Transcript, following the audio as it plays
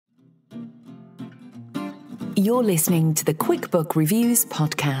You're listening to the Quick Book Reviews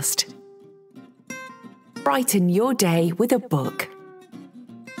podcast. Brighten your day with a book.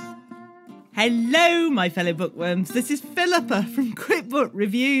 Hello, my fellow bookworms. This is Philippa from Quick Book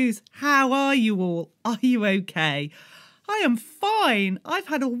Reviews. How are you all? Are you okay? I am fine. I've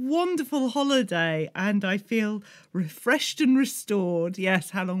had a wonderful holiday and I feel refreshed and restored. Yes,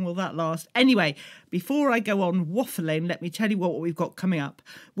 how long will that last? Anyway, before I go on waffling, let me tell you what we've got coming up.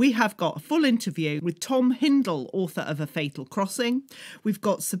 We have got a full interview with Tom Hindle, author of A Fatal Crossing. We've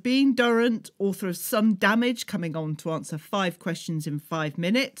got Sabine Durrant, author of Sun Damage, coming on to answer 5 questions in 5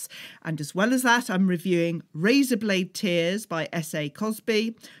 minutes. And as well as that, I'm reviewing Razorblade Tears by S A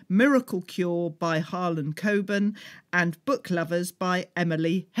Cosby, Miracle Cure by Harlan Coben, and Book Lovers by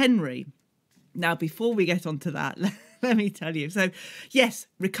Emily Henry. Now, before we get on to that, let me tell you. So, yes,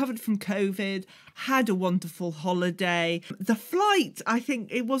 recovered from COVID, had a wonderful holiday. The flight, I think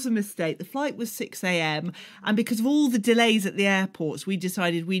it was a mistake. The flight was 6 a.m. And because of all the delays at the airports, we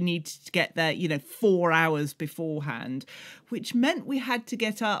decided we needed to get there, 4 hours beforehand, which meant we had to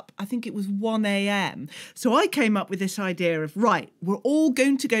get up, I think it was 1 a.m. So I came up with this idea of, right, we're all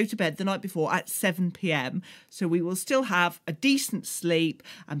going to go to bed the night before at 7 p.m. So we will still have a decent sleep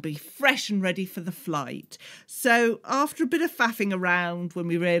and be fresh and ready for the flight. So after a bit of faffing around when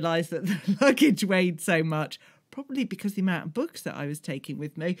we realised that the luggage weighed so much, probably because the amount of books that I was taking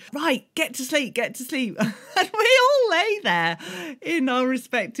with me, right, get to sleep. And we all lay there in our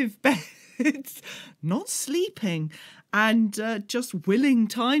respective beds, not sleeping and just willing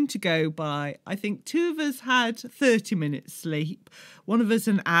time to go by. I think 2 of us had 30 minutes sleep, 1 of us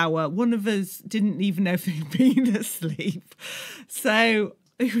an hour, 1 of us didn't even know if they'd been asleep. So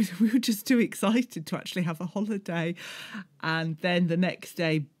we were just too excited to actually have a holiday. And then the next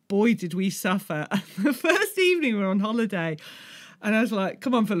day, boy, did we suffer. The first evening we were on holiday, and I was like,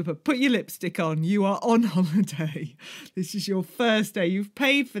 come on, Philippa, put your lipstick on. You are on holiday. This is your first day. You've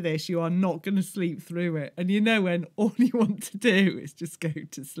paid for this. You are not going to sleep through it. And when all you want to do is just go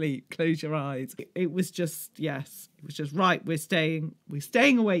to sleep, close your eyes. It was just, yes, it was just, right, we're staying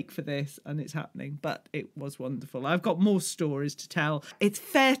awake for this and it's happening. But it was wonderful. I've got more stories to tell. It's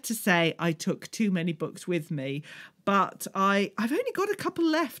fair to say I took too many books with me, but I've only got a couple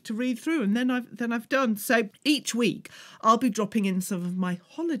left to read through, and then I've done. So each week I'll be dropping in some of my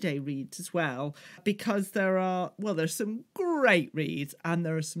holiday reads as well, because there's some great reads and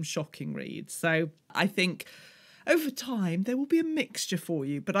there are some shocking reads. So I think over time there will be a mixture for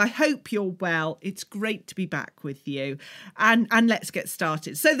you, but I hope you're well. It's great to be back with you. And let's get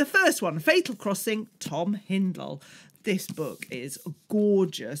started. So the first one, Fatal Crossing, Tom Hindle. This book is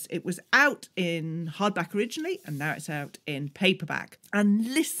gorgeous. It was out in hardback originally, and now it's out in paperback.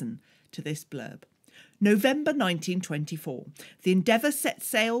 And listen to this blurb. November 1924. The Endeavour set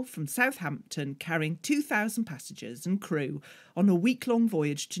sail from Southampton, carrying 2,000 passengers and crew on a week-long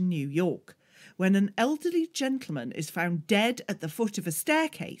voyage to New York. When an elderly gentleman is found dead at the foot of a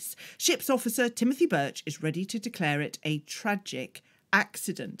staircase, ship's officer Timothy Birch is ready to declare it a tragic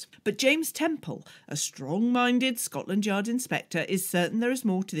accident. But James Temple, a strong-minded Scotland Yard inspector, is certain there is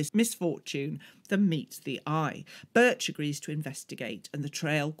more to this misfortune than meets the eye. Birch agrees to investigate, and the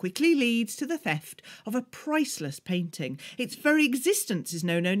trail quickly leads to the theft of a priceless painting. Its very existence is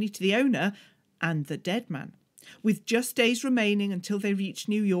known only to the owner and the dead man. With just days remaining until they reach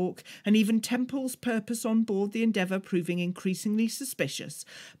New York, and even Temple's purpose on board the Endeavour proving increasingly suspicious,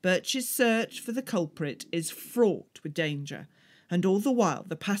 Birch's search for the culprit is fraught with danger. And all the while,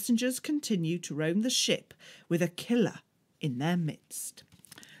 the passengers continue to roam the ship with a killer in their midst.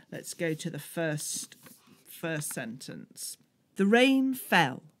 Let's go to the first sentence. The rain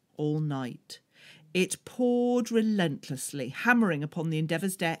fell all night. It poured relentlessly, hammering upon the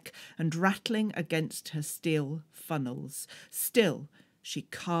Endeavour's deck and rattling against her steel funnels. Still, she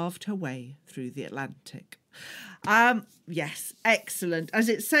carved her way through the Atlantic. Yes, excellent. As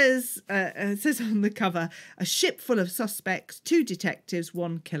it says on the cover, a ship full of suspects, 2 detectives,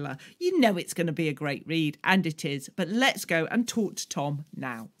 1 killer. You know it's going to be a great read, and it is. But let's go and talk to Tom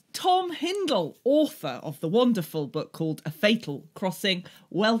now. Tom Hindle, author of the wonderful book called A Fatal Crossing.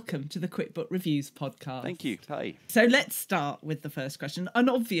 Welcome to the Quick Book Reviews podcast. Thank you. Hi. So let's start with the first question, an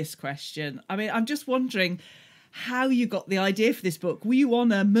obvious question. I mean, I'm just wondering how you got the idea for this book. Were you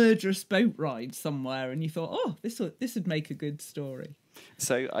on a murderous boat ride somewhere and you thought, oh, this would make a good story?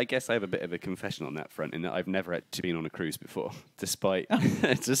 So I guess I have a bit of a confession on that front, in that I've never actually been on a cruise before, despite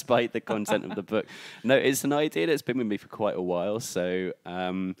despite the content of the book. No, it's an idea that's been with me for quite a while, so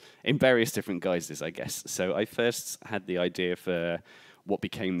in various different guises, I guess. So I first had the idea for what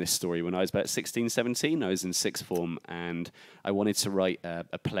became this story when I was about 16, 17. I was in sixth form, and I wanted to write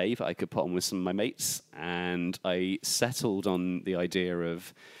a play that I could put on with some of my mates, and I settled on the idea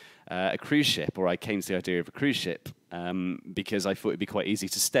of a cruise ship, or I came to the idea of a cruise ship because I thought it'd be quite easy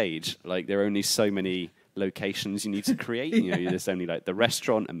to stage. Like, there are only so many locations you need to create. You know, there's only like the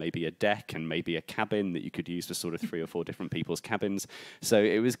restaurant and maybe a deck and maybe a cabin that you could use for sort of 3 or 4 different people's cabins. So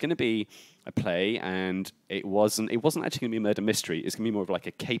it was going to be a play, and it wasn't actually going to be a murder mystery. It's going to be more of like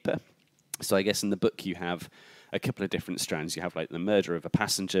a caper. So I guess in the book you have a couple of different strands. You have like the murder of a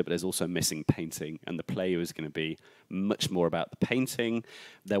passenger, but there's also missing painting, and the play was going to be much more about the painting.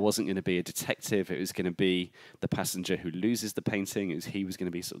 There wasn't going to be a detective. It was going to be the passenger who loses the painting. He was going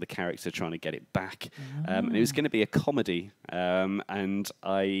to be sort of the character trying to get it back. And it was going to be a comedy. And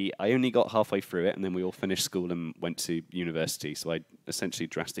I only got halfway through it, and then we all finished school and went to university. So I essentially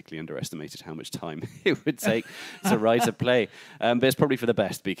drastically underestimated how much time it would take to write a play. But it's probably for the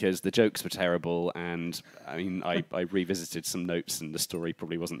best, because the jokes were terrible, and I mean, I revisited some notes, and the story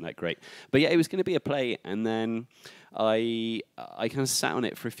probably wasn't that great. But yeah, it was going to be a play, and then I kind of sat on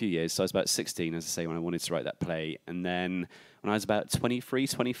it for a few years. So I was about 16, as I say, when I wanted to write that play. And then when I was about 23,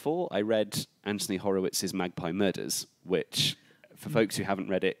 24, I read Anthony Horowitz's Magpie Murders, which, for folks who haven't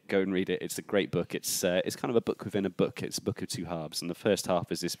read it, go and read it. It's a great book. It's kind of a book within a book. It's a book of two halves. And the first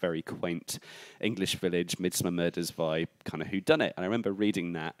half is this very quaint English village, Midsummer Murders vibe, kind of whodunit. And I remember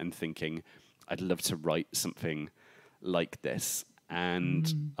reading that and thinking, I'd love to write something like this.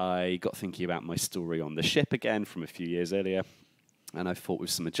 And I got thinking about my story on the ship again from a few years earlier. And I thought, with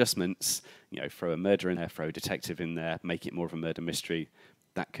some adjustments, you know, throw a murder in there, throw a detective in there, make it more of a murder mystery.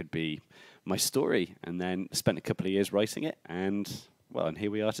 That could be my story. And then spent a couple of years writing it, and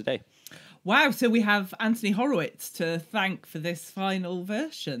here we are today. Wow, so we have Anthony Horowitz to thank for this final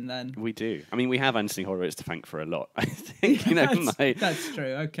version then. We do. I mean, we have Anthony Horowitz to thank for a lot, I think. You know, that's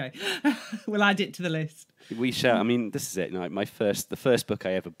true, okay. We'll add it to the list. We shall. I mean, this is it. You know, the first book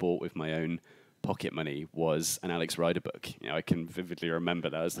I ever bought with my own pocket money was an Alex Rider book. You know, I can vividly remember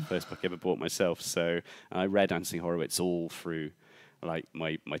that was the first book I ever bought myself. So I read Anthony Horowitz all through like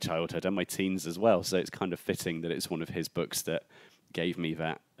my childhood and my teens as well. So it's kind of fitting that it's one of his books that gave me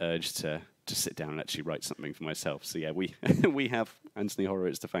that urge to sit down and actually write something for myself. So yeah, we we have Anthony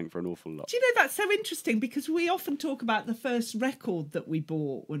Horowitz to thank for an awful lot. Do you know, that's so interesting, because we often talk about the first record that we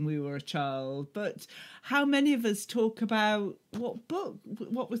bought when we were a child, but how many of us talk about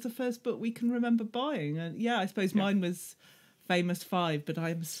what was the first book we can remember buying? And yeah, I suppose mine was Famous Five, but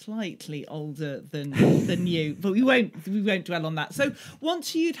I'm slightly older than you. But we won't dwell on that. So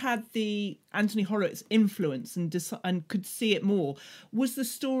once you'd had the Anthony Horowitz influence and could see it more, was the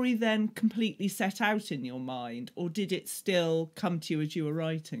story then completely set out in your mind, or did it still come to you as you were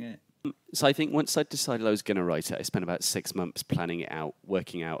writing it? So I think once I decided I was going to write it, I spent about 6 months planning it out,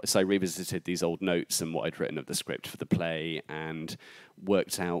 working out. So I revisited these old notes and what I'd written of the script for the play, and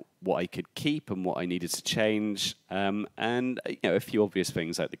worked out what I could keep and what I needed to change. And you know, a few obvious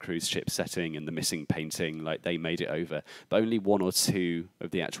things like the cruise ship setting and the missing painting, like they made it over. But only 1 or 2 of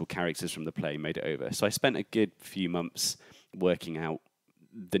the actual characters from the play made it over. So I spent a good few months working out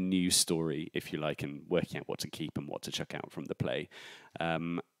the new story, if you like, and working out what to keep and what to chuck out from the play.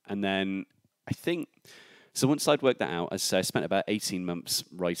 And then I think, so once I'd worked that out, as I say, I spent about 18 months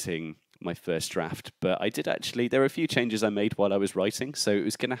writing my first draft, but I did actually, there were a few changes I made while I was writing, so it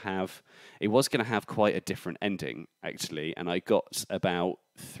was going to have quite a different ending, actually, and I got about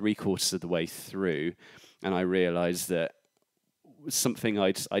 3/4 of the way through, and I realised that something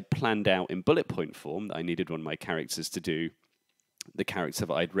I'd planned out in bullet point form, that I needed one of my characters to do, the character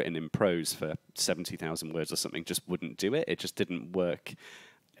that I'd written in prose for 70,000 words or something, just wouldn't do it. It just didn't work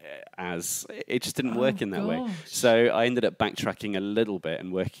work in that way. So I ended up backtracking a little bit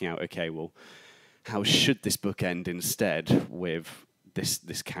and working out, okay, well, how should this book end instead with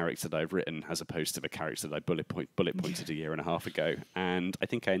this character that I've written, as opposed to the character that I bullet pointed a year and a half ago. And I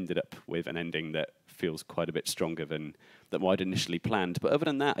think I ended up with an ending that feels quite a bit stronger than what I'd initially planned. But other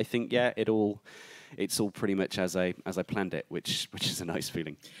than that, I think, yeah, it's all pretty much as I planned it, which is a nice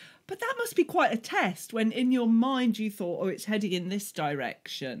feeling. But that must be quite a test when in your mind you thought, oh, it's heading in this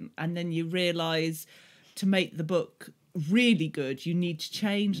direction, and then you realise to make the book really good, you need to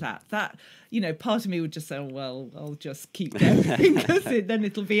change that. That, you know, part of me would just say, oh, well, I'll just keep going because then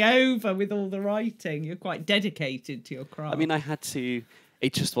it'll be over with all the writing. You're quite dedicated to your craft. I mean, I had to.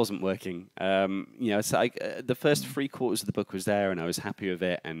 It just wasn't working. You know, so the first 3/4 of the book was there, and I was happy with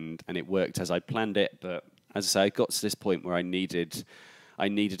it, and it worked as I planned it. But as I say, I got to this point where I needed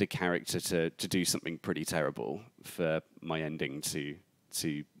a character to do something pretty terrible for my ending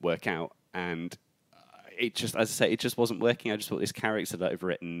to work out, and it just, as I say, it just wasn't working. I just thought this character that I've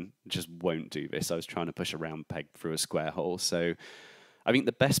written just won't do this. I was trying to push a round peg through a square hole. So I think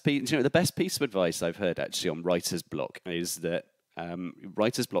the best piece of advice I've heard actually on writer's block is that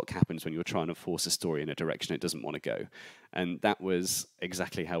writer's block happens when you're trying to force a story in a direction it doesn't want to go. And that was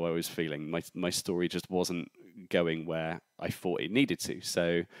exactly how I was feeling. My story just wasn't going where I thought it needed to.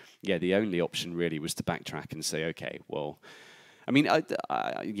 So yeah, the only option really was to backtrack and say, okay, well, I mean,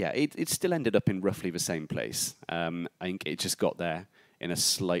 it still ended up in roughly the same place. I think it just got there in a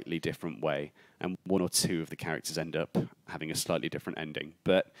slightly different way, and one or two of the characters end up having a slightly different ending.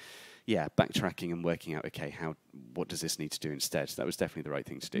 But yeah, backtracking and working out, okay, what does this need to do instead? That was definitely the right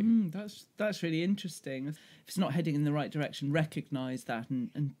thing to do. That's really interesting. If it's not heading in the right direction, recognise that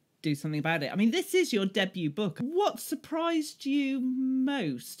and do something about it. I mean, this is your debut book. What surprised you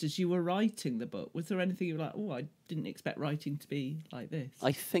most as you were writing the book? Was there anything you were like, oh, I didn't expect writing to be like this?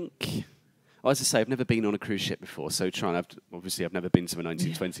 I think, well, as I say, I've never been on a cruise ship before, so obviously I've never been to the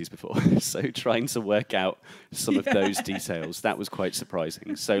 1920s before, so trying to work out some of those details, that was quite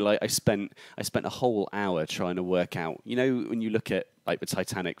surprising. So like I spent a whole hour trying to work out, you know, when you look at like the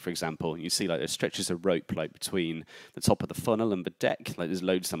Titanic, for example, you see like there's stretches of rope like between the top of the funnel and the deck, like there's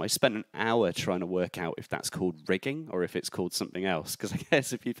loads of them. I spent an hour trying to work out if that's called rigging or if it's called something else, because I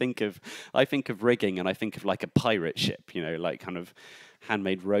guess if you I think of rigging and I think of like a pirate ship, you know, like kind of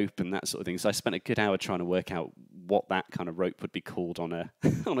handmade rope and that sort of thing. So I spent a good hour trying to work out what that kind of rope would be called on a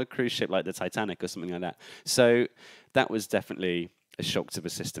on a cruise ship like the Titanic or something like that. So that was definitely a shock to the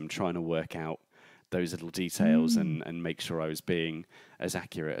system, trying to work out those little details and make sure I was being as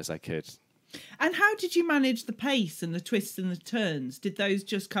accurate as I could. And how did you manage the pace and the twists and the turns? Did those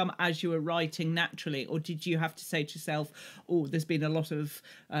just come as you were writing naturally, or did you have to say to yourself, oh, there's been a lot of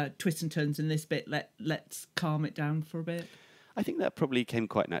twists and turns in this bit, let's calm it down for a bit? I think that probably came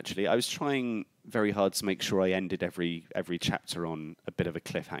quite naturally. I was trying very hard to make sure I ended every chapter on a bit of a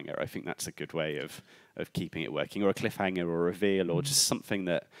cliffhanger. I think that's a good way of keeping it working, or a cliffhanger or a reveal, or just something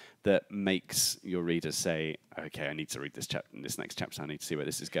that makes your readers say, okay, I need to read this next chapter, I need to see where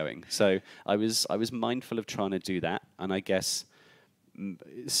this is going. So I was mindful of trying to do that, and I guess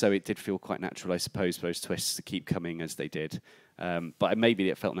so it did feel quite natural, I suppose, for those twists to keep coming as they did. But maybe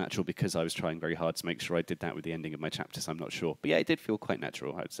it felt natural because I was trying very hard to make sure I did that with the ending of my chapters. I'm not sure. But yeah, it did feel quite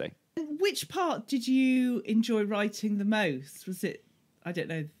natural, I'd say. Which part did you enjoy writing the most? Was it, I don't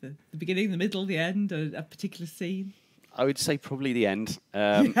know, the beginning, the middle, the end, a particular scene? I would say probably the end.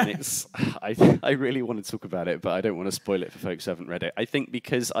 I really want to talk about it, but I don't want to spoil it for folks who haven't read it. I think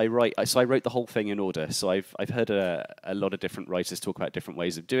because I wrote the whole thing in order. So I've heard a lot of different writers talk about different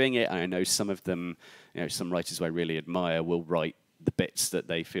ways of doing it. And I know some of them, you know, some writers who I really admire will write the bits that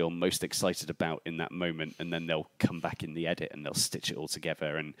they feel most excited about in that moment, and then they'll come back in the edit and they'll stitch it all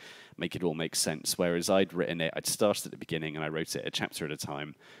together and make it all make sense. Whereas I'd written it, I'd started at the beginning and I wrote it a chapter at a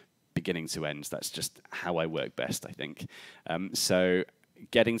time, beginning to end. That's just how I work best, I think. So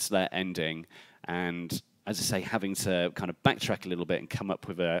getting to that ending and, as I say, having to kind of backtrack a little bit and come up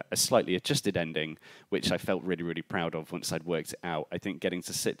with a slightly adjusted ending, which I felt really, really proud of once I'd worked it out. I think getting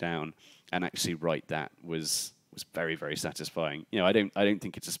to sit down and actually write that was very, very satisfying. You know, I don't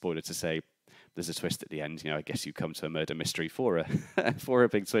think it's a spoiler to say there's a twist at the end. You know, I guess you come to a murder mystery for a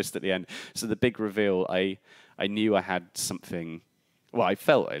big twist at the end. So the big reveal, I knew I had something. Well, I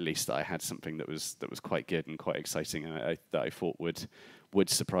felt at least that I had something that was quite good and quite exciting, and that I thought would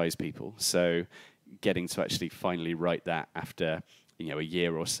surprise people. So getting to actually finally write that after, you know, a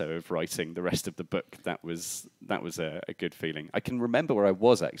year or so of writing the rest of the book, that was a good feeling. I can remember where I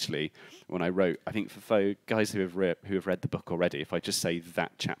was actually when I wrote. I think for guys who have read the book already, if I just say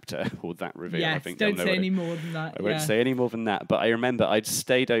that chapter or that reveal, yes, I think don't say any more than that. I won't say any more than that. But I remember I'd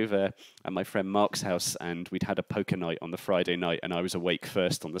stayed over at my friend Mark's house, and we'd had a poker night on the Friday night, and I was awake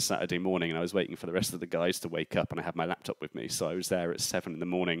first on the Saturday morning, and I was waiting for the rest of the guys to wake up, and I had my laptop with me, so I was there at 7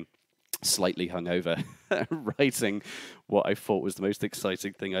 a.m. slightly hungover, writing what I thought was the most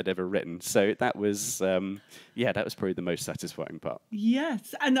exciting thing I'd ever written. So that was, that was probably the most satisfying part.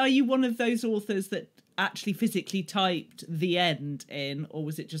 Yes. And are you one of those authors that actually physically typed the end in, or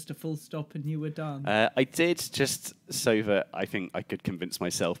was it just a full stop and you were done? I did, just so that I think I could convince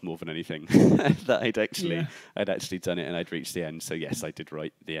myself more than anything that I'd actually done it and I'd reached the end. So yes, I did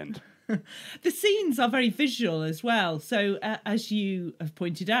write the end. The scenes are very visual as well. So as you have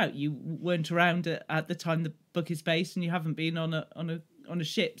pointed out, you weren't around at the time the book is based, and you haven't been on a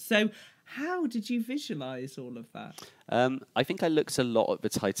ship. So how did you visualize all of that? I think I looked a lot at the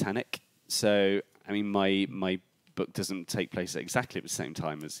Titanic. So I mean, my book doesn't take place at exactly the same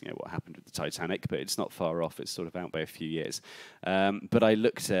time as what happened with the Titanic, but it's not far off. It's sort of out by a few years. But I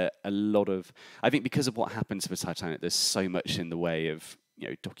looked at a lot of, I think because of what happened to the Titanic, there's so much in the way of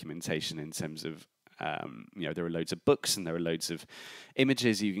documentation in terms of there are loads of books and there are loads of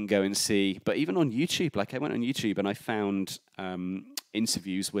images you can go and see. But even on YouTube, like I went on YouTube and I found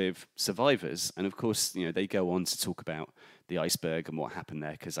interviews with survivors. And of course, they go on to talk about the iceberg and what happened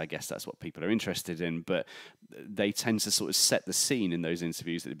there, because I guess that's what people are interested in. But they tend to sort of set the scene in those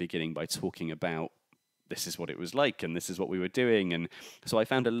interviews at the beginning by talking about this is what it was like and this is what we were doing. And so I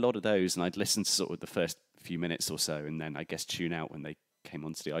found a lot of those, and I'd listen to sort of the first few minutes or so and then I guess tune out when they came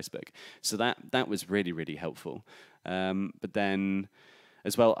onto the iceberg. So that was really, really helpful. But then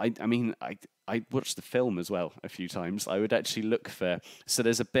as well, I watched the film as well a few times. I would actually look for, so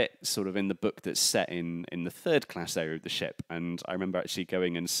there's a bit sort of in the book that's set in the third class area of the ship, and I remember actually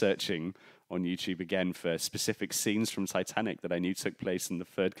going and searching on YouTube again for specific scenes from Titanic that I knew took place in the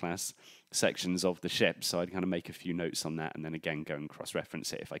third class sections of the ship. So I'd kind of make a few notes on that and then again go and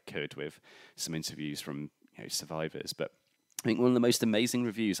cross-reference it if I could with some interviews from survivors. But I think one of the most amazing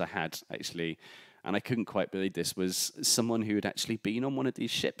reviews I had, actually, and I couldn't quite believe this, was someone who had actually been on one of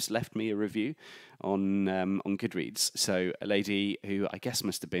these ships left me a review on Goodreads. So a lady who I guess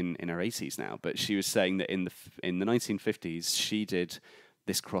must have been in her 80s now, but she was saying that in the 1950s she did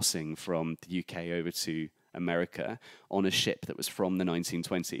this crossing from the UK over to America on a ship that was from the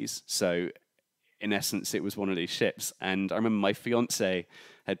 1920s. So in essence, it was one of these ships. And I remember my fiance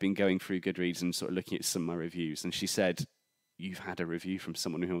had been going through Goodreads and sort of looking at some of my reviews, and she said, "You've had a review from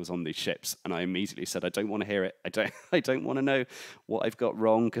someone who was on these ships." And I immediately said, I don't want to hear it. I don't want to know what I've got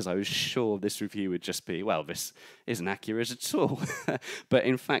wrong, because I was sure this review would just be, well, this isn't accurate at all. But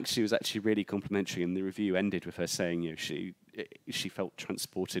in fact, she was actually really complimentary, and the review ended with her saying, she felt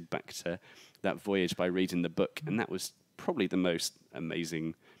transported back to that voyage by reading the book. And that was probably the most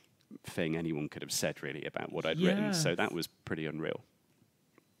amazing thing anyone could have said, really, about what I'd written. So that was pretty unreal.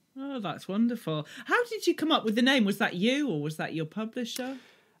 Oh, that's wonderful. How did you come up with the name? Was that you or was that your publisher?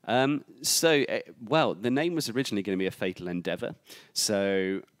 Well, the name was originally going to be A Fatal Endeavour.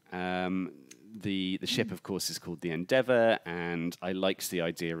 So the ship, of course, is called the Endeavour, and I liked the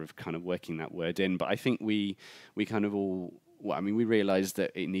idea of kind of working that word in. But I think we kind of all, we realised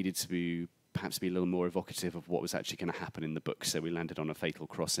that it needed to perhaps be a little more evocative of what was actually going to happen in the book. So we landed on A Fatal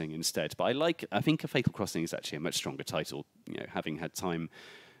Crossing instead. But I think A Fatal Crossing is actually a much stronger title, having had time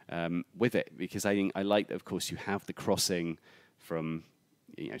with it, because I like that, of course, you have the crossing from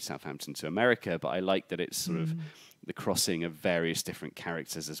Southampton to America, but I like that it's sort of the crossing of various different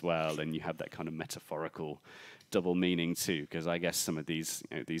characters as well, and you have that kind of metaphorical double meaning too, because I guess some of these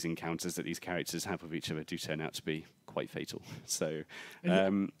encounters that these characters have with each other do turn out to be quite fatal. So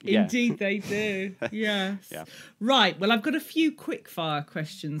indeed they do. Yes. Yeah. Right, well, I've got a few quick fire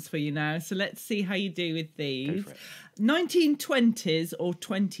questions for you now, so let's see how you do with these. 1920s or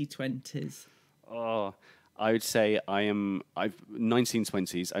 2020s? Oh, I would say I've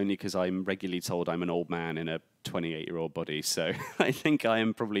 1920s, only because I'm regularly told I'm an old man in a 28-year-old body. So I think I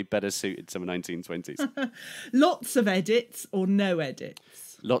am probably better suited to the 1920s. Lots of edits or no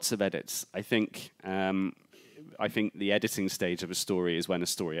edits? Lots of edits. I think the editing stage of a story is when a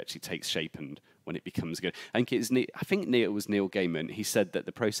story actually takes shape and when it becomes good. I think it was Neil Gaiman. He said that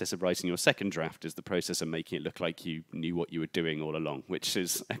the process of writing your second draft is the process of making it look like you knew what you were doing all along, which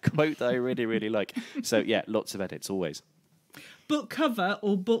is a quote that I really, really like. So yeah, lots of edits, always. Book cover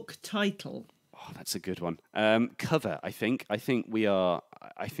or book title? Oh, that's a good one. Cover, I think. I think we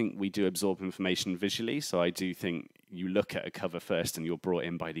do absorb information visually, so I do think you look at a cover first and you're brought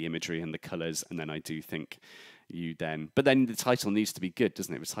in by the imagery and the colours, and then I do think but then the title needs to be good,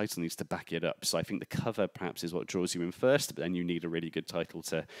 doesn't it? The title needs to back it up. So I think the cover perhaps is what draws you in first, but then you need a really good title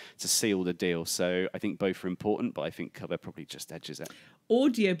to seal the deal. So I think both are important, but I think cover probably just edges it.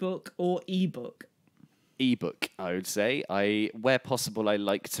 Audiobook or ebook? Ebook, I would say. Where possible, I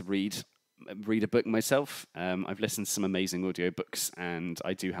like to read a book myself. I've listened to some amazing audiobooks, and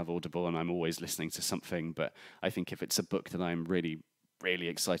I do have Audible, and I'm always listening to something. But I think if it's a book that I'm really, really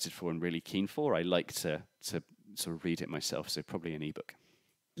excited for and really keen for, I like to sort of read it myself. So probably an ebook.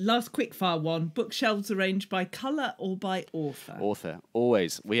 Last quickfire one. Bookshelves arranged by colour or by author? Author,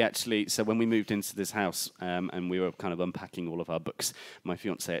 always. So when we moved into this house and we were kind of unpacking all of our books, my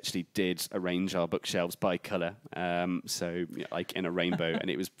fiance actually did arrange our bookshelves by colour, so like in a rainbow, and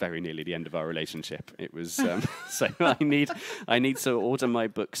it was very nearly the end of our relationship. It was so I need to order my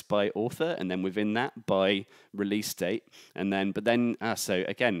books by author, and then within that by release date, and then so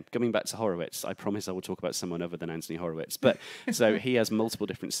again, coming back to Horowitz, I promise I will talk about someone other than Anthony Horowitz, but so he has multiple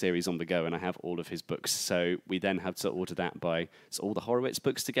different different series on the go, and I have all of his books. So we then have to order that by all the Horowitz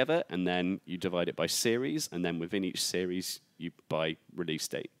books together, and then you divide it by series, and then within each series you buy release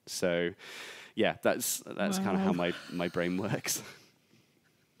date. So yeah, that's kind of how my brain works.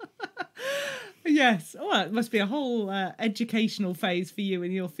 Yes. Oh, it must be a whole educational phase for you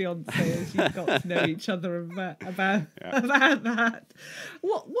and your fiance as you've got to know each other about that.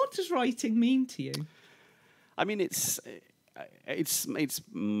 What does writing mean to you? I mean, it's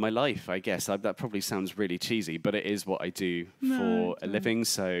my life, I guess. That probably sounds really cheesy, but it is what I do for a living.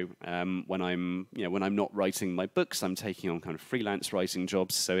 So when I'm not writing my books, I'm taking on kind of freelance writing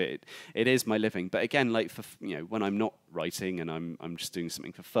jobs. So it is my living. But again, like when I'm not writing and I'm just doing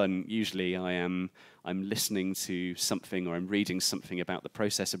something for fun, usually I'm listening to something or I'm reading something about the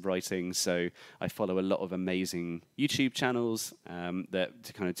process of writing. So I follow a lot of amazing YouTube channels that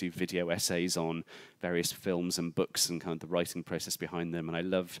to kind of do video essays on various films and books and kind of the writing process behind them. And I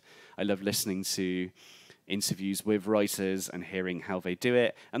love listening to interviews with writers and hearing how they do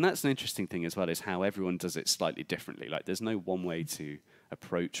it. And that's an interesting thing as well, is how everyone does it slightly differently. Like there's no one way to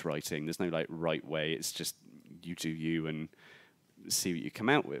approach writing. There's no like right way. It's just you do you and see what you come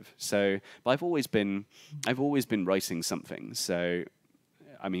out with. So, but I've always been writing something. So,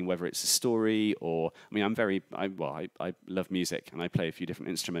 I mean, whether it's a story or, I mean, I love music and I play a few different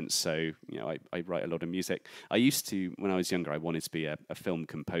instruments. So, I write a lot of music. I used to, when I was younger, I wanted to be a film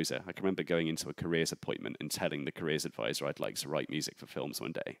composer. I can remember going into a careers appointment and telling the careers advisor I'd like to write music for films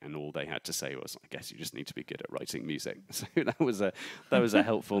one day. And all they had to say was, I guess you just need to be good at writing music. So that was a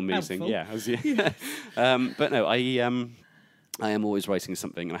helpful meeting. Helpful. Yeah. But no, I am always writing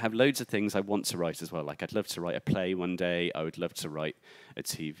something, and I have loads of things I want to write as well. Like I'd love to write a play one day. I would love to write a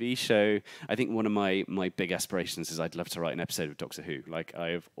TV show. I think one of my big aspirations is I'd love to write an episode of Doctor Who. Like I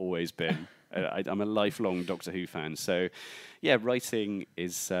have always been. I'm a lifelong Doctor Who fan. So, yeah, writing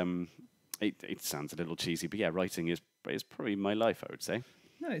is. It sounds a little cheesy, but yeah, writing is probably my life, I would say.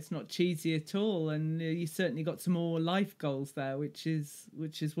 No, it's not cheesy at all, and you certainly got some more life goals there, which is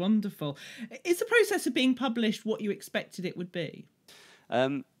wonderful. Is the process of being published what you expected it would be?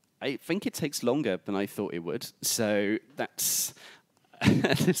 I think it takes longer than I thought it would. So that's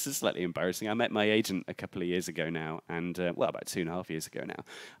this is slightly embarrassing. I met my agent a couple of years ago now, and about 2.5 years ago now.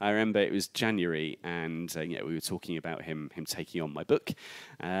 I remember it was January, and we were talking about him taking on my book,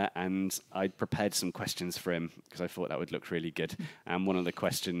 and I prepared some questions for him because I thought that would look really good. And one of the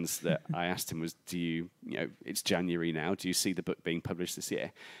questions that I asked him was, it's January now, do you see the book being published this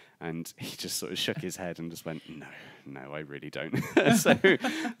year? And he just sort of shook his head and just went, no, I really don't. So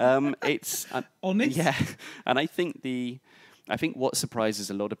it's honest. Yeah, and I think what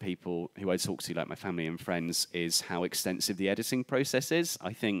surprises a lot of people who I talk to, like my family and friends, is how extensive the editing process is.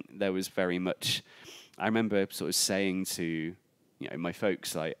 I think there was very much. I remember sort of saying to my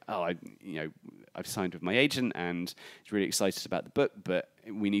folks, like, I've signed with my agent and he's really excited about the book, but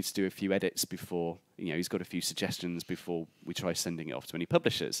we need to do a few edits before, he's got a few suggestions before we try sending it off to any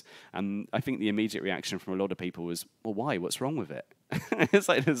publishers. And I think the immediate reaction from a lot of people was, well, why? What's wrong with it? It's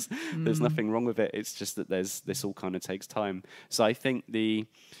like there's nothing wrong with it. It's just that this all kind of takes time. So I think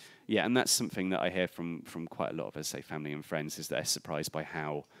and that's something that I hear from quite a lot of, as say, family and friends, is that they're surprised by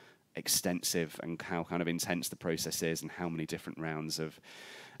how extensive and how kind of intense the process is, and how many different rounds of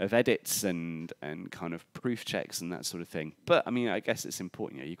edits and kind of proof checks and that sort of thing. But I mean, I guess it's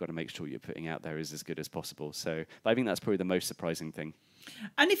important. You've got to make sure you're putting out there is as good as possible. So I think that's probably the most surprising thing.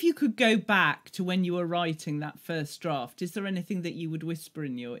 And if you could go back to when you were writing that first draft, is there anything that you would whisper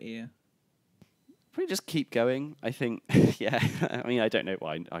in your ear? Probably just keep going, I think. Yeah, I mean, I don't know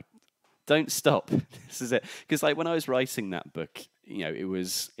why. I don't stop. This is it. Because like when I was writing that book, it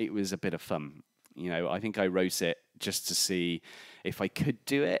was a bit of fun. I think I wrote it just to see if I could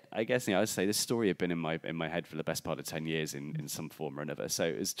do it. I guess I'd say this story had been in my head for the best part of 10 years in some form or another. So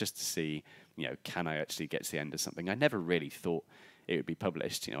it was just to see, can I actually get to the end of something? I never really thought it would be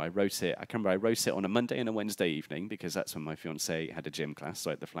published. I wrote it. I can remember I wrote it on a Monday and a Wednesday evening because that's when my fiance had a gym class, so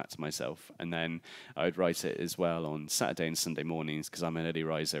I had the flat to myself. And then I would write it as well on Saturday and Sunday mornings because I'm an early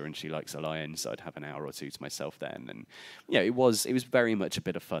riser and she likes a lion, so I'd have an hour or two to myself then. And it was very much a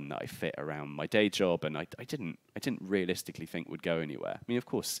bit of fun that I fit around my day job, and I didn't realistically think would go anywhere. I mean, of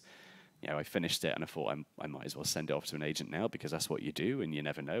course. I finished it and I thought I might as well send it off to an agent now because that's what you do, and you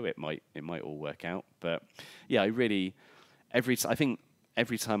never know, it might all work out. But yeah, I think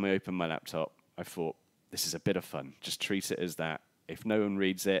every time I open my laptop, I thought, this is a bit of fun. Just treat it as that. If no one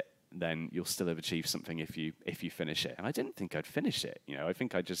reads it, then you'll still have achieved something if you finish it. And I didn't think I'd finish it. I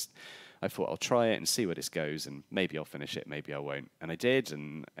think I thought I'll try it and see where this goes, and maybe I'll finish it, maybe I won't. And I did,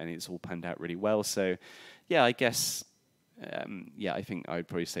 and it's all panned out really well. So, yeah, I guess yeah, I think I would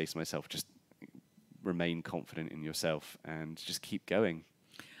probably say to myself, just remain confident in yourself and just keep going.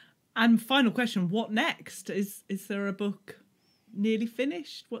 And final question, what next? Is there a book nearly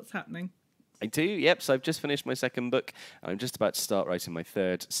finished? What's happening? I do, yep. So I've just finished my second book. I'm just about to start writing my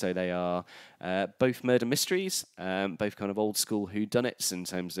third. So they are both murder mysteries, both kind of old school whodunits in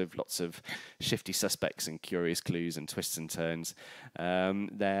terms of lots of shifty suspects and curious clues and twists and turns.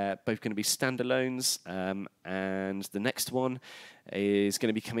 They're both going to be standalones, and the next one is going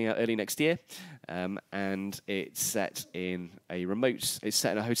to be coming out early next year, and it's set in a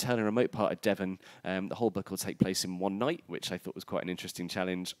hotel in a remote part of Devon. The whole book will take place in one night, which I thought was quite an interesting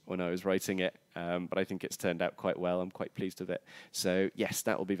challenge when I was writing it, but I think it's turned out quite well. I'm quite pleased with it. So yes,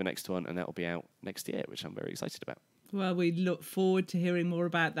 that will be the next one, and that will be out next year, which I'm very excited about. Well, we look forward to hearing more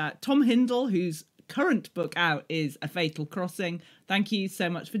about that. Tom Hindle, whose current book out is A Fatal Crossing, thank you so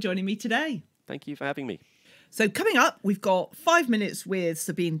much for joining me today. Thank you for having me. So coming up, we've got 5 minutes with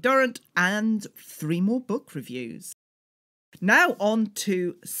Sabine Durrant and 3 more book reviews. Now on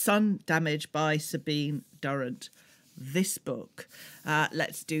to Sun Damage by Sabine Durrant. This book.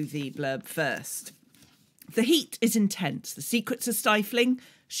 Let's do the blurb first. The heat is intense. The secrets are stifling.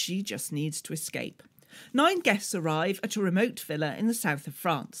 She just needs to escape. 9 guests arrive at a remote villa in the south of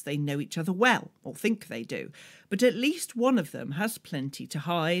France. They know each other well, or think they do, but at least one of them has plenty to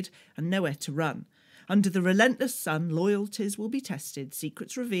hide and nowhere to run. Under the relentless sun, loyalties will be tested,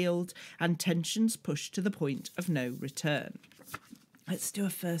 secrets revealed, and tensions pushed to the point of no return. Let's do a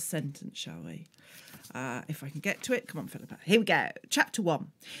first sentence, shall we? If I can get to it. Come on, Philippa. Here we go. Chapter 1.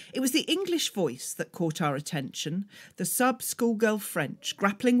 It was the English voice that caught our attention, the sub-schoolgirl French,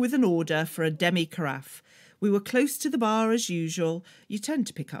 grappling with an order for a demi-carafe. We were close to the bar as usual. You tend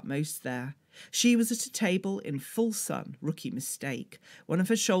to pick up most there. She was at a table in full sun. Rookie mistake. One of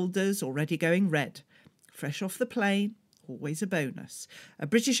her shoulders already going red. Fresh off the plane, always a bonus. A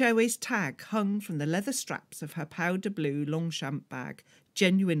British Airways tag hung from the leather straps of her powder blue Longchamp bag.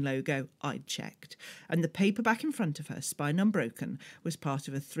 Genuine logo, I'd checked. And the paperback in front of her, spine unbroken, was part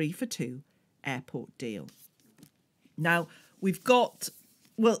of a 3 for 2 airport deal. Now, we've got...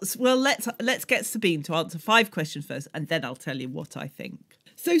 Well, let's get Sabine to answer 5 questions first, and then I'll tell you what I think.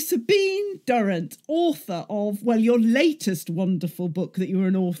 So Sabine Durrant, author of, well, your latest wonderful book that you're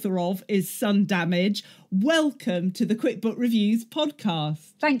an author of is Sun Damage. Welcome to the Quick Book Reviews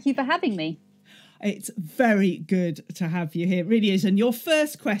podcast. Thank you for having me. It's very good to have you here. It really is. And your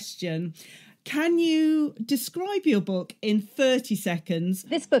first question, can you describe your book in 30 seconds?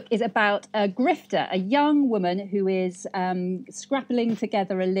 This book is about a grifter, a young woman who is scrapping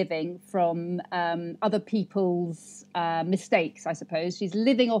together a living from other people's mistakes, I suppose. She's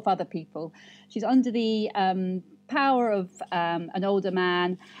living off other people. She's under the power of an older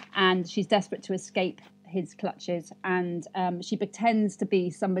man, and she's desperate to escape his clutches, and she pretends to be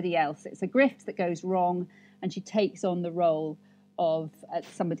somebody else. It's a grift that goes wrong, and she takes on the role of a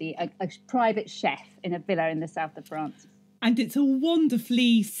private chef in a villa in the south of France. And it's a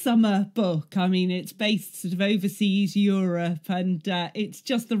wonderfully summer book. I mean, it's based sort of overseas Europe, and it's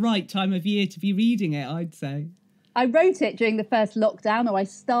just the right time of year to be reading it, I'd say. I wrote it during the first lockdown, or I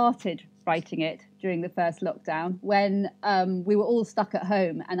started writing it during the first lockdown, when we were all stuck at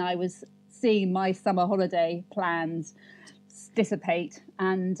home, and I was seeing my summer holiday plans dissipate,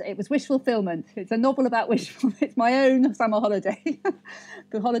 and it was wish fulfillment. It's a novel about it's my own summer holiday,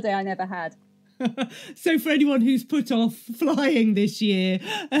 the holiday I never had. So for anyone who's put off flying this year,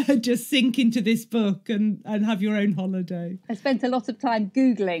 just sink into this book and have your own holiday. I spent a lot of time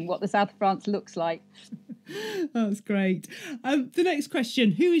Googling what the south of France looks like. That's great. The next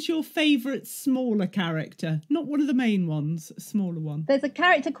question, who is your favourite smaller character? Not one of the main ones, a smaller one. There's a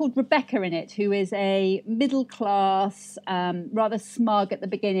character called Rebecca in it, who is a middle class, rather smug at the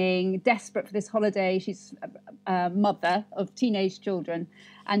beginning, desperate for this holiday. She's a mother of teenage children.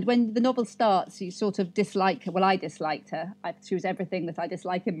 And when the novel starts, you sort of dislike her. Well, I disliked her. She was everything that I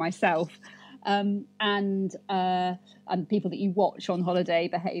dislike in myself. And people that you watch on holiday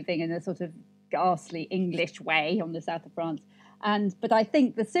behaving in a sort of ghastly English way on the south of France. But I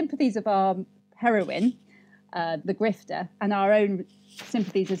think the sympathies of our heroine, the grifter, and our own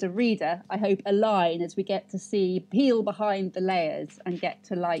sympathies as a reader, I hope, align as we get to peel behind the layers and get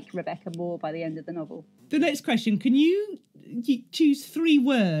to like Rebecca more by the end of the novel. The next question, can you choose 3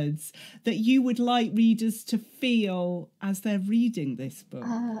 words that you would like readers to feel as they're reading this book?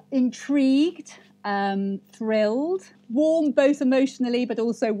 Intrigued, Thrilled, warm both emotionally, but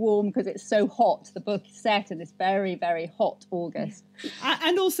also warm because it's so hot. The book is set in this very, very hot August.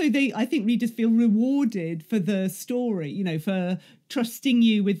 And also I think readers feel rewarded for the story, you know, for trusting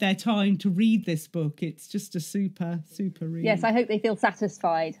you with their time to read this book. It's just a super, super read. Yes, I hope they feel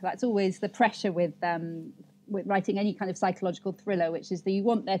satisfied. That's always the pressure with writing any kind of psychological thriller, which is that you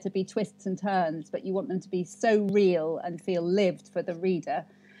want there to be twists and turns, but you want them to be so real and feel lived for the reader,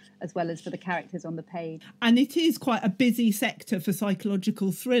 as well as for the characters on the page. And it is quite a busy sector for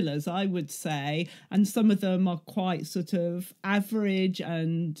psychological thrillers, I would say. And some of them are quite sort of average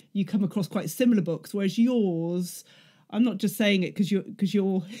and you come across quite similar books, whereas yours, I'm not just saying it because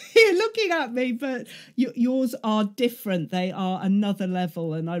you're here looking at me, but yours are different. They are another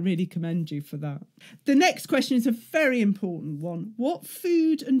level, and I really commend you for that. The next question is a very important one. What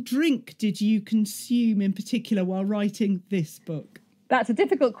food and drink did you consume in particular while writing this book? That's a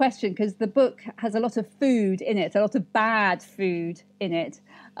difficult question because the book has a lot of food in it, a lot of bad food in it,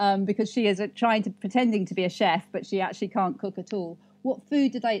 because she is pretending to be a chef, but she actually can't cook at all. What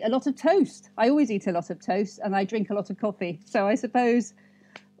food did I eat? A lot of toast. I always eat a lot of toast and I drink a lot of coffee. So I suppose,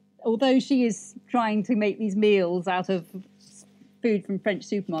 although she is trying to make these meals out of food from French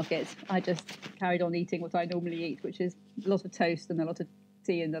supermarkets, I just carried on eating what I normally eat, which is a lot of toast and a lot of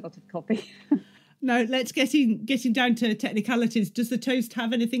tea and a lot of coffee. No, let's getting down to technicalities. Does the toast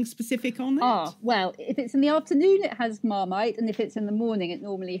have anything specific on it? Well, if it's in the afternoon, it has Marmite, and if it's in the morning, it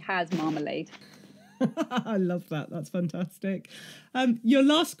normally has marmalade. I love that. That's fantastic. Your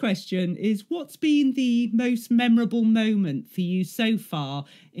last question is, what's been the most memorable moment for you so far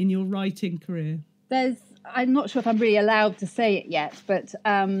in your writing career? I'm not sure if I'm really allowed to say it yet, but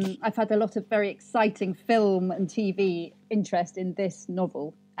I've had a lot of very exciting film and TV interest in this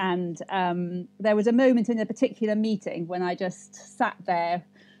novel. And there was a moment in a particular meeting when I just sat there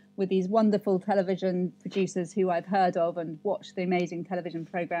with these wonderful television producers who I've heard of and watched the amazing television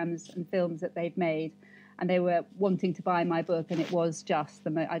programmes and films that they've made. And they were wanting to buy my book. And it was just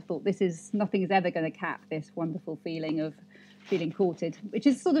I thought, nothing is ever going to cap this wonderful feeling of feeling courted, which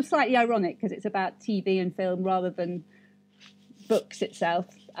is sort of slightly ironic because it's about TV and film rather than books itself.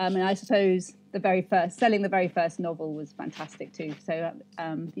 And I suppose selling the very first novel was fantastic too. So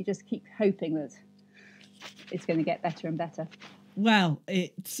you just keep hoping that it's going to get better and better. Well,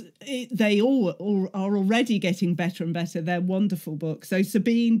 they all are already getting better and better. They're wonderful books. So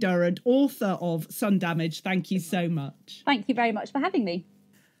Sabine Durrant, author of Sun Damage, thank you so much. Thank you very much for having me.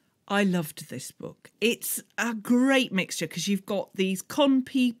 I loved this book. It's a great mixture because you've got these con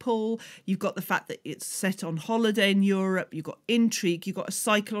people, you've got the fact that it's set on holiday in Europe, you've got intrigue, you've got a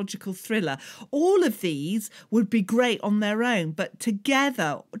psychological thriller. All of these would be great on their own, but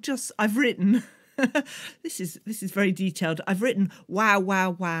together, I've written... This is very detailed. I've written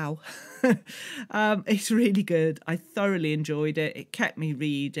wow. It's really good. I thoroughly enjoyed it. It kept me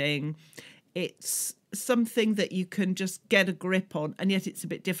reading. It's something that you can just get a grip on, and yet it's a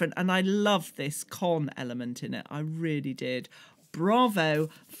bit different. And I love this con element in it. I really did. Bravo,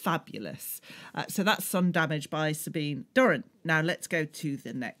 fabulous. So that's Sun Damage by Sabine Durrant. Now let's go to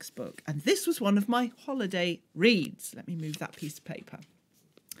the next book. And this was one of my holiday reads. Let me move that piece of paper.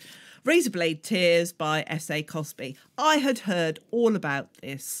 Razorblade Tears by S A Cosby. I had heard all about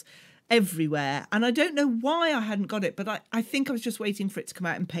this everywhere, and I don't know why I hadn't got it, but I think I was just waiting for it to come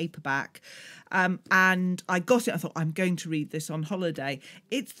out in paperback. And I got it. I thought, I'm going to read this on holiday.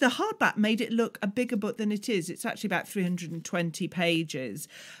 The hardback made it look a bigger book than it is. It's actually about 320 pages.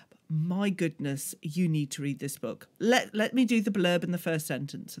 My goodness, you need to read this book. Let me do the blurb in the first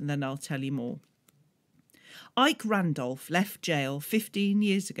sentence, and then I'll tell you more. Ike Randolph left jail 15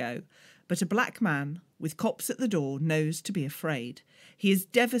 years ago, but a black man with cops at the door knows to be afraid. He is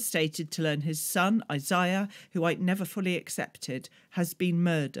devastated to learn his son, Isaiah, who Ike never fully accepted, has been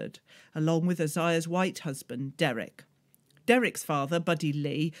murdered, along with Isaiah's white husband, Derek. Derek's father, Buddy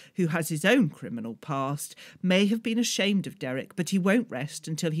Lee, who has his own criminal past, may have been ashamed of Derek, but he won't rest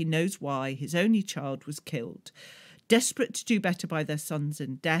until he knows why his only child was killed. Desperate to do better by their sons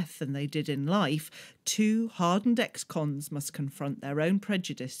in death than they did in life, two hardened ex-cons must confront their own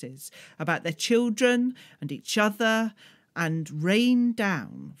prejudices about their children and each other and rain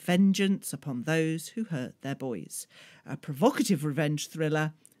down vengeance upon those who hurt their boys. A provocative revenge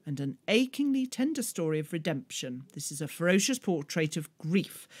thriller and an achingly tender story of redemption. This is a ferocious portrait of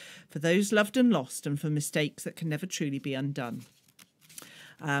grief for those loved and lost and for mistakes that can never truly be undone.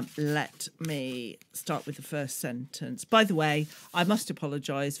 Let me start with the first sentence. By the way, I must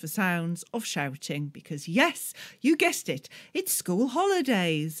apologise for sounds of shouting because, yes, you guessed it, it's school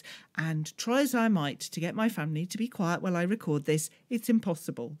holidays. And try as I might to get my family to be quiet while I record this, it's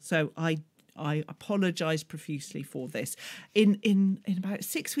impossible. So I I apologise profusely for this. In about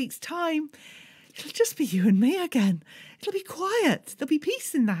 6 weeks' time, it'll just be you and me again. It'll be quiet. There'll be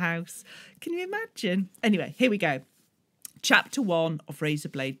peace in the house. Can you imagine? Anyway, here we go. Chapter 1 of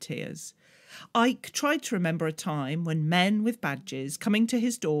Razorblade Tears. Ike tried to remember a time when men with badges coming to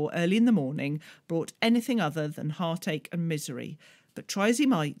his door early in the morning brought anything other than heartache and misery. But try as he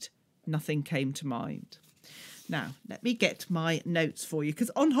might, nothing came to mind. Now, let me get my notes for you,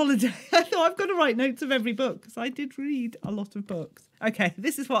 because on holiday, I thought I've got to write notes of every book, because I did read a lot of books. Okay,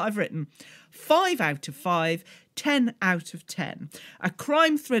 this is what I've written. 5 out of 5, 10 out of 10. A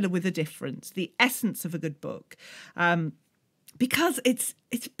crime thriller with a difference, the essence of a good book. Because it's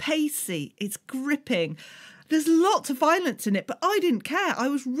pacey, it's gripping. There's lots of violence in it, but I didn't care. I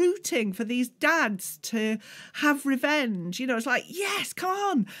was rooting for these dads to have revenge. You know, it's like, yes, come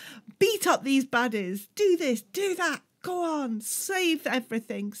on, beat up these baddies, do this, do that, go on, save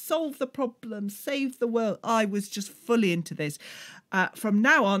everything, solve the problem, save the world. I was just fully into this. From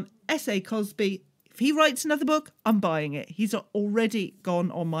now on, S A Cosby, if he writes another book, I'm buying it. He's already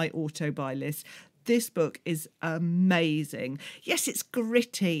gone on my auto-buy list. This book is amazing. Yes, it's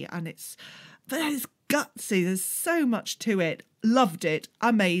gritty but it's gutsy. There's so much to it. Loved it.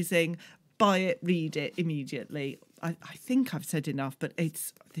 Amazing. Buy it, read it immediately. I think I've said enough, but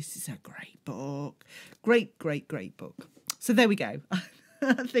this is a great book. Great book. So there we go.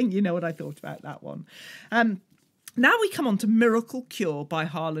 I think you know what I thought about that one. Now we come on to Miracle Cure by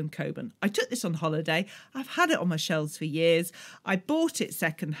Harlan Coben. I took this on holiday. I've had it on my shelves for years. I bought it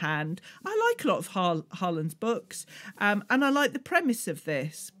secondhand. I like a lot of Harlan's books, and I like the premise of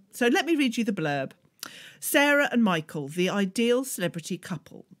this. So let me read you the blurb. Sarah and Michael, the ideal celebrity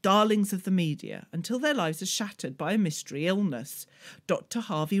couple, darlings of the media, until their lives are shattered by a mystery illness. Dr.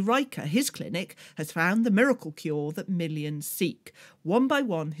 Harvey Riker, his clinic, has found the miracle cure that millions seek. One by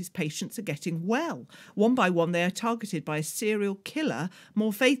one, his patients are getting well. One by one, they are targeted by a serial killer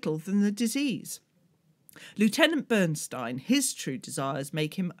more fatal than the disease. Lieutenant Bernstein, his true desires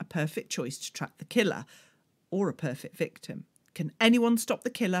make him a perfect choice to track the killer, or a perfect victim. Can anyone stop the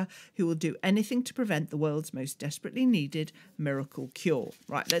killer who will do anything to prevent the world's most desperately needed miracle cure?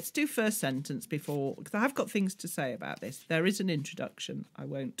 Right, let's do first sentence because I have got things to say about this. There is an introduction. I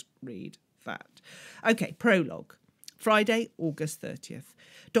won't read that. Okay, prologue. Friday, August 30th.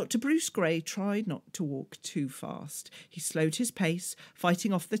 Dr. Bruce Gray tried not to walk too fast. He slowed his pace,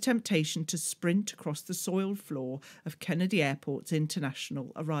 fighting off the temptation to sprint across the soiled floor of Kennedy Airport's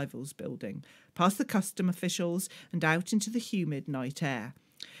International Arrivals Building, past the custom officials and out into the humid night air.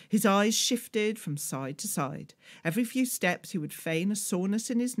 His eyes shifted from side to side. Every few steps he would feign a soreness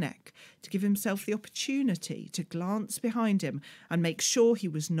in his neck to give himself the opportunity to glance behind him and make sure he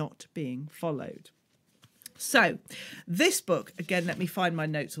was not being followed. So, this book, again, let me find my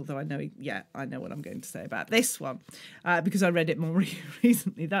notes, although I know what I'm going to say about this one, because I read it more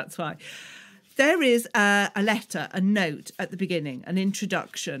recently, that's why. There is a letter, a note at the beginning, an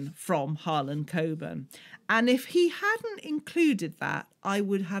introduction from Harlan Coben. And if he hadn't included that, I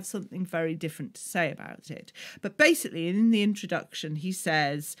would have something very different to say about it. But basically, in the introduction, he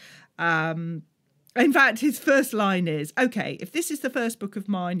says... in fact, his first line is, okay, if this is the first book of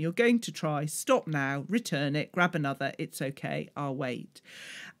mine you're going to try, stop now, return it, grab another, it's okay, I'll wait.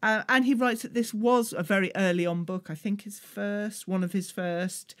 And he writes that this was a very early on book, I think one of his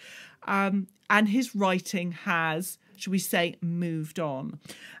first. And his writing has, shall we say, moved on.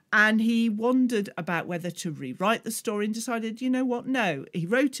 And he wondered about whether to rewrite the story and decided, you know what, no, he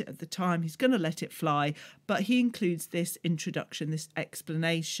wrote it at the time, he's going to let it fly, but he includes this introduction, this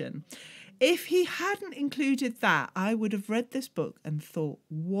explanation. If he hadn't included that, I would have read this book and thought,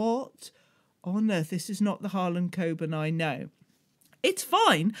 what on earth? This is not the Harlan Coben I know. It's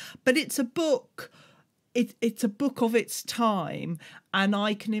fine, but it's a book. It's a book of its time. And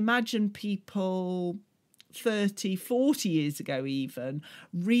I can imagine people 30, 40 years ago even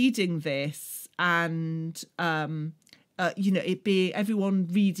reading this and, it be everyone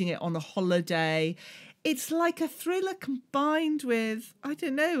reading it on a holiday. It's like a thriller combined with, I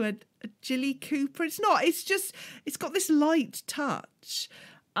don't know, a Jilly Cooper. It's not. It's just, it's got this light touch.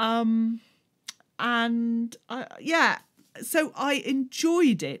 So I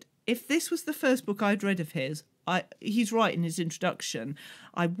enjoyed it. If this was the first book I'd read of his, he's right in his introduction,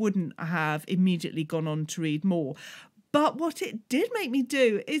 I wouldn't have immediately gone on to read more. But what it did make me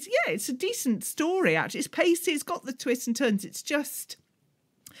do is, it's a decent story, actually. It's pacey, it's got the twists and turns. It's just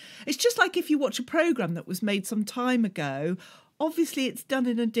like if you watch a programme that was made some time ago, obviously it's done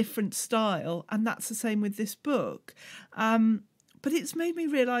in a different style, and that's the same with this book. But it's made me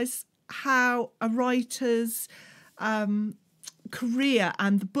realise how a writer's career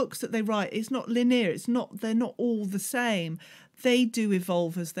and the books that they write, it's not linear. They're not all the same. They do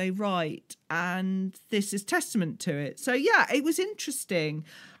evolve as they write, and this is testament to it. So yeah, it was interesting.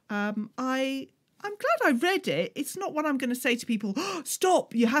 I'm glad I read it. It's not what I'm going to say to people, oh,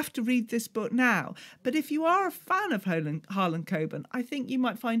 stop, you have to read this book now. But if you are a fan of Harlan Coben, I think you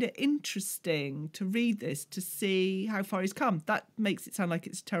might find it interesting to read this to see how far he's come. That makes it sound like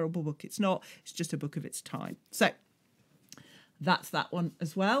it's a terrible book. It's not. It's just a book of its time. So that's that one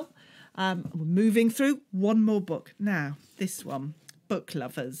as well. We're moving through one more book. Now, this one, Book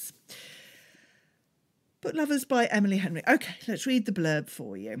Lovers. Book Lovers by Emily Henry. Okay, let's read the blurb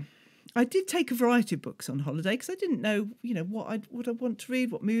for you. I did take a variety of books on holiday because I didn't know, what I want to read,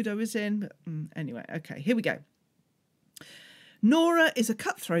 what mood I was in. But anyway, okay, here we go. Nora is a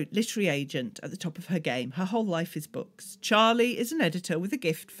cutthroat literary agent at the top of her game. Her whole life is books. Charlie is an editor with a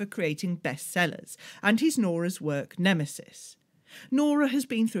gift for creating bestsellers, and he's Nora's work nemesis. Nora has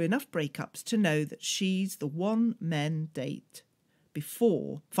been through enough breakups to know that she's the one men date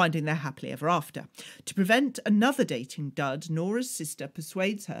before finding their happily ever after. To prevent another dating dud, Nora's sister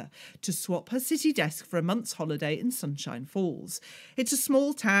persuades her to swap her city desk for a month's holiday in Sunshine Falls. It's a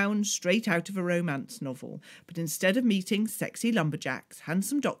small town straight out of a romance novel, but instead of meeting sexy lumberjacks,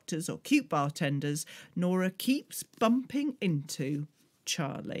 handsome doctors or cute bartenders, Nora keeps bumping into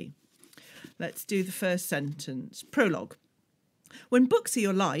Charlie. Let's do the first sentence. Prologue. When books are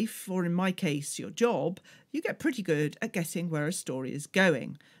your life, or in my case, your job, you get pretty good at guessing where a story is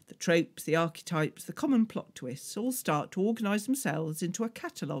going. The tropes, the archetypes, the common plot twists all start to organise themselves into a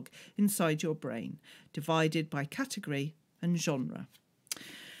catalogue inside your brain, divided by category and genre.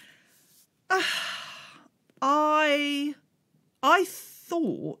 I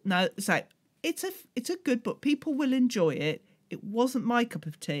thought, no, so it's a good book. People will enjoy it. It wasn't my cup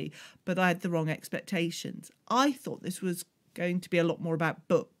of tea, but I had the wrong expectations. I thought this was going to be a lot more about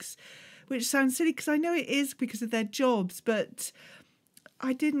books, which sounds silly because I know it is because of their jobs, but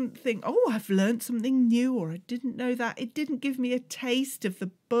I didn't think, oh, I've learned something new, or I didn't know that. It didn't give me a taste of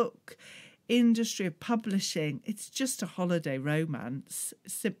the book industry of publishing. It's just a holiday romance,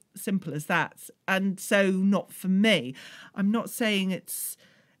 simple as that, and so not for me. I'm not saying it's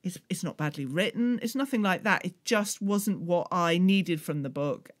not badly written. It's nothing like that. It just wasn't what I needed from the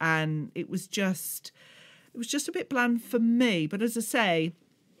book, and it was just a bit bland for me. But as I say,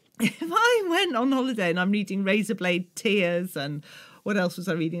 if I went on holiday and I'm reading Razorblade Tears and what else was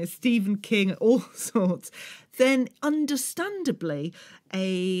I reading? Stephen King, all sorts, then understandably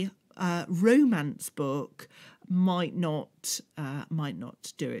a romance book might not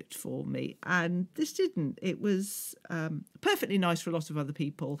do it for me. And this didn't. It was perfectly nice for a lot of other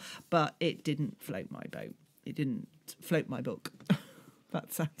people, but it didn't float my boat. It didn't float my book.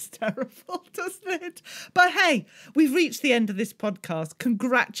 That sounds terrible, doesn't it? But hey, we've reached the end of this podcast.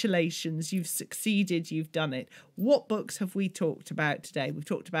 Congratulations, you've succeeded, you've done it. What books have we talked about today? We've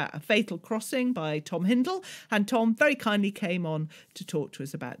talked about A Fatal Crossing by Tom Hindle, and Tom very kindly came on to talk to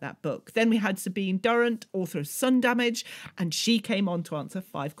us about that book. Then we had Sabine Durrant, author of Sun Damage, and she came on to answer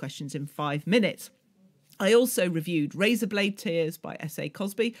 5 questions in 5 minutes. I also reviewed Razorblade Tears by S A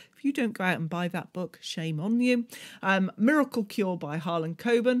Cosby. If you don't go out and buy that book, shame on you. Miracle Cure by Harlan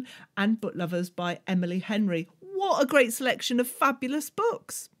Coben, and Book Lovers by Emily Henry. What a great selection of fabulous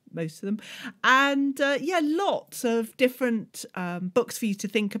books, most of them. And lots of different books for you to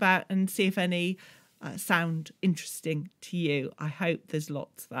think about and see if any sound interesting to you. I hope there's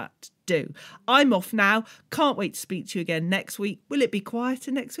lots that do. I'm off now. Can't wait to speak to you again next week. Will it be quieter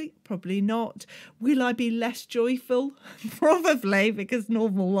next week? Probably not. Will I be less joyful? Probably, because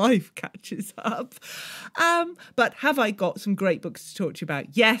normal life catches up. But have I got some great books to talk to you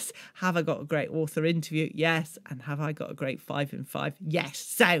about? Yes. Have I got a great author interview? Yes. And have I got a great 5 in 5? Yes.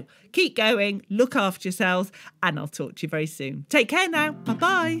 So keep going, look after yourselves, and I'll talk to you very soon. Take care now.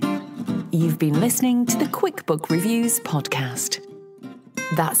 Bye-bye. You've been listening to the Quick Book Reviews podcast.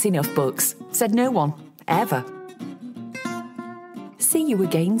 That's enough books, said no one, ever. See you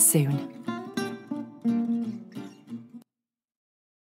again soon.